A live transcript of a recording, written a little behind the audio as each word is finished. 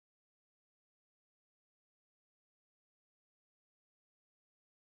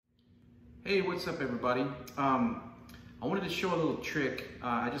Hey, what's up everybody? I wanted to show a little trick.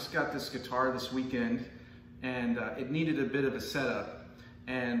 I just got this guitar this weekend and it needed a bit of a setup.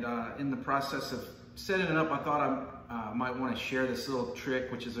 And in the process of setting it up, I thought I might want to share this little trick,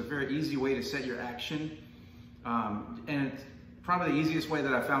 which is a very easy way to set your action. And it's probably the easiest way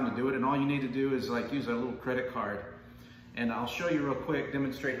that I found to do it. And all you need to do is like use a little credit card. And I'll show you real quick,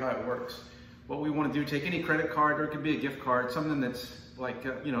 demonstrate how it works. What we want to do, take any credit card, or it could be a gift card, something that's like,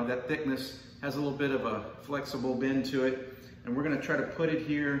 that thickness, has a little bit of a flexible bend to it. And we're going to try to put it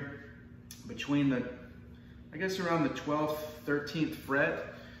here between the, I guess around the 12th, 13th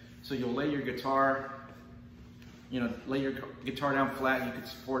fret. So you'll lay your guitar, lay your guitar down flat. You could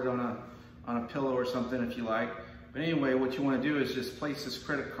support it on a pillow or something if you like. But anyway, what you want to do is just place this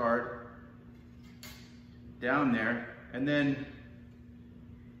credit card down there, and then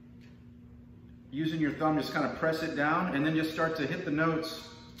using your thumb, just kind of press it down, and then just start to hit the notes.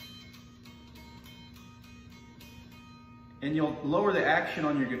 And you'll lower the action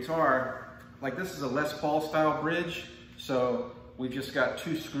on your guitar. Like this is a Les Paul style bridge, so we've just got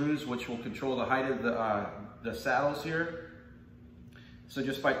 2 screws which will control the height of the saddles here. So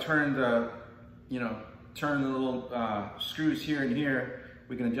just by turning the little screws here and here,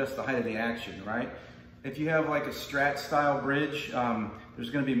 we can adjust the height of the action, right? If you have like a Strat style bridge, there's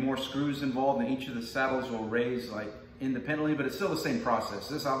going to be more screws involved, and each of the saddles will raise like independently, but it's still the same process.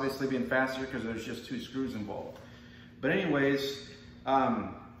 This obviously being faster because there's just 2 screws involved. But anyways,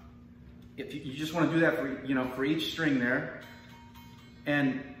 if you just want to do that for each string there,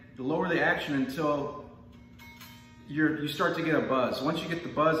 and lower the action until you start to get a buzz. Once you get the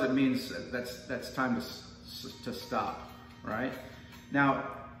buzz, it means that's time to stop, right? Now,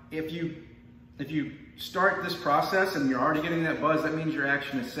 if you start this process and you're already getting that buzz, that means your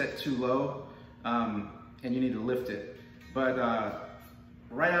action is set too low, and you need to lift it. But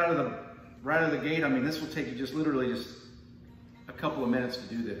right out of the gate, I mean, this will take you literally just a couple of minutes to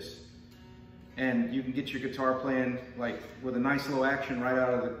do this. And you can get your guitar playing like with a nice low action right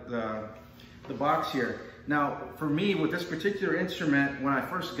out of the box here. Now, for me, with this particular instrument, when I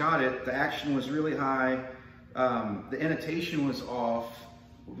first got it, the action was really high. The inotation was off.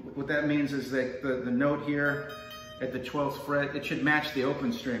 What that means is that the note here at the 12th fret, it should match the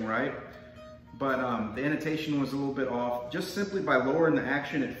open string, right? But the inotation was a little bit off. Just simply by lowering the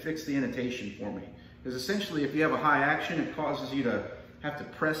action, it fixed the inotation for me. Because essentially, if you have a high action, it causes you to have to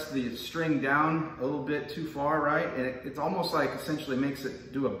press the string down a little bit too far, right? And it's almost like essentially makes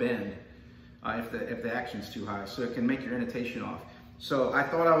it do a bend if the action's too high. So it can make your inotation off. So I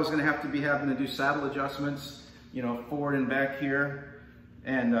thought I was gonna have to be having to do saddle adjustments, forward and back here.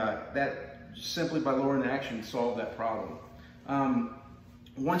 And that simply by lowering the action solved that problem.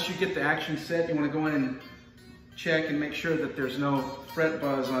 Once you get the action set, you want to go in and check and make sure that there's no fret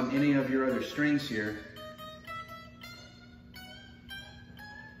buzz on any of your other strings here.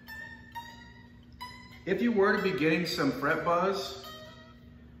 If you were to be getting some fret buzz,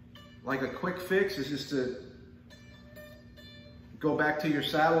 like a quick fix is just to go back to your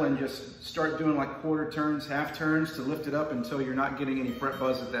saddle and just start doing like quarter turns, half turns to lift it up until you're not getting any fret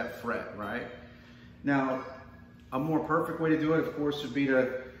buzz at that fret, right? Now, a more perfect way to do it, of course, would be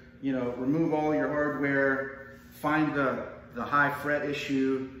to, remove all your hardware, find the high fret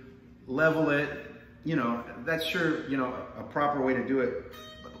issue, level it. That's sure, a proper way to do it.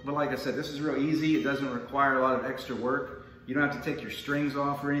 But like I said, this is real easy. It doesn't require a lot of extra work. You don't have to take your strings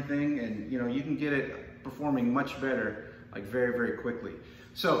off or anything, and you can get it performing much better, like very, very quickly.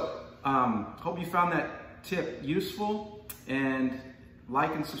 So, hope you found that tip useful, and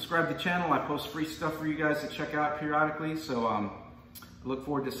like and subscribe to the channel. I post free stuff for you guys to check out periodically. So, I look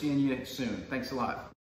forward to seeing you soon. Thanks a lot.